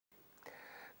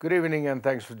Good evening and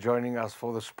thanks for joining us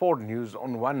for the Sport News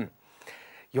on 1.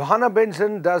 Johanna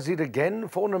Benson does it again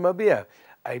for Namibia.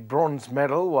 A bronze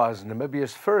medal was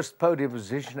Namibia's first podium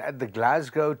position at the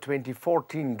Glasgow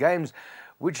 2014 Games,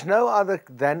 which no other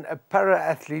than a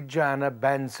para-athlete Johanna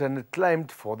Benson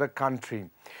claimed for the country.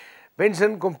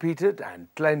 Benson competed and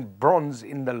claimed bronze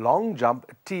in the long jump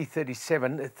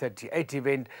T37-38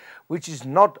 event, which is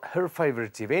not her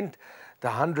favourite event. The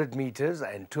 100 metres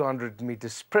and 200 metre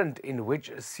sprint, in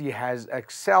which she has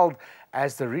excelled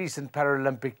as the recent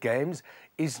Paralympic Games,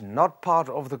 is not part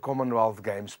of the Commonwealth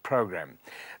Games programme.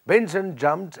 Benson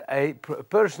jumped a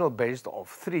personal best of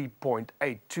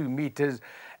 3.82 metres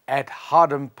at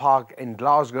Hampden Park in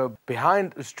Glasgow,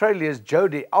 behind Australia's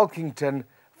Jodi Elkington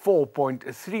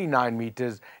 4.39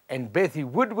 metres and Bethy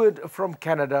Woodward from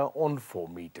Canada on 4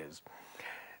 metres.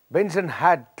 Benson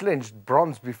had clinched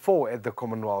bronze before at the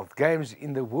Commonwealth Games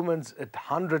in the women's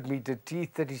 100 metre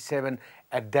T37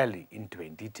 at Delhi in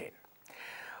 2010.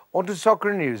 On to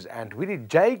soccer news, and Willie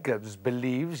Jacobs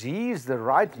believes he is the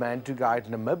right man to guide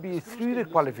Namibia through the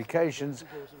qualifications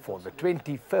for the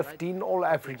 2015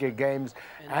 All-Africa Games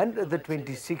and the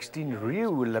 2016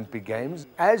 Rio Olympic Games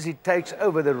as he takes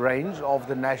over the reins of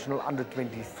the national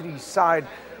under-23 side,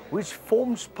 which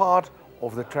forms part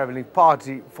of the travelling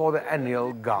party for the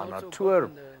annual Ghana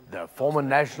tour. The former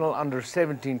national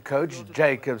under-17 coach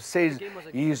Jacobs says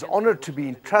he is honoured to be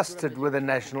entrusted with the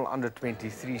national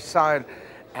under-23 side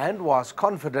and was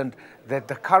confident that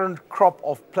the current crop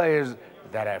of players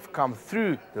that have come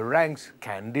through the ranks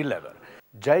can deliver.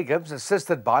 Jacobs,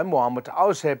 assisted by Mohamed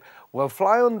Auseb, will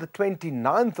fly on the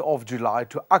 29th of July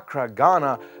to Accra,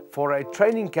 Ghana for a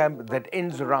training camp that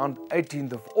ends around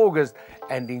 18th of August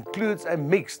and includes a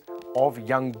mixed of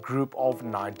young group of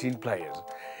 19 players.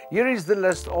 Here is the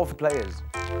list of players.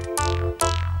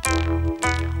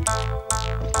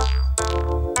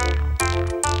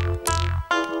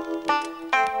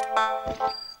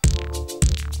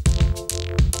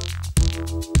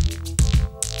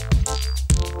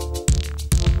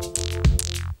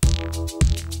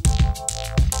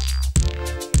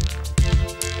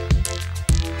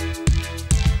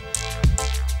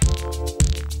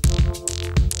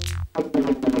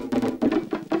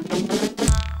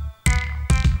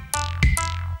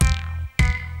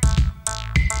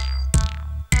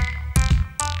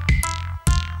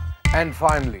 And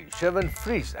finally, Johan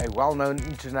Nel, a well-known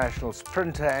international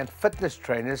sprinter and fitness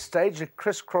trainer, staged a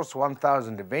crisscross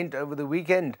 1000 event over the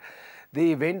weekend.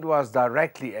 The event was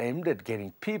directly aimed at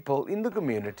getting people in the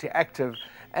community active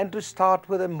and to start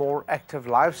with a more active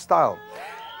lifestyle.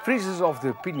 Nel is of the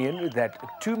opinion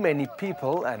that too many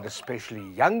people, and especially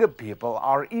younger people,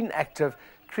 are inactive,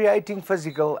 creating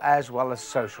physical as well as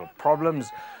social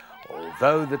problems.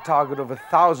 Although the target of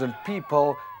 1,000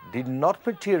 people did not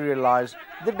materialize,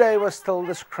 the day was still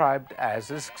described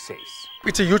as a success.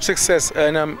 It's a huge success,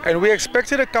 and we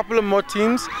expected a couple of more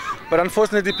teams, but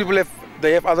unfortunately people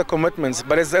have other commitments.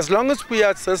 But as long as we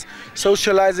are just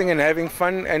socializing and having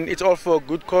fun, and it's all for a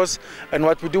good cause, and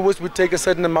what we do is we take a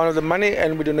certain amount of the money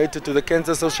and we donate it to the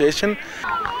Cancer Association.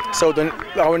 So then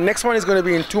our next one is going to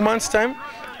be in 2 months' time.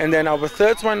 And then our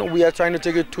third one, we are trying to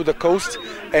take it to the coast,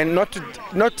 and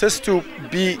not just to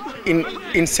be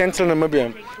in central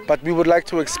Namibia, but we would like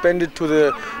to expand it to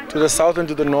the south and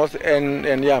to the north.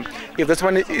 And yeah, if this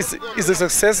one is a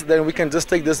success, then we can just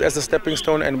take this as a stepping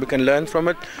stone and we can learn from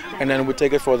it, and then we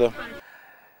take it further.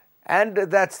 And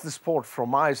that's the sport from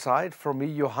my side. From me,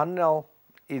 Johan Nel,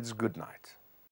 it's good night.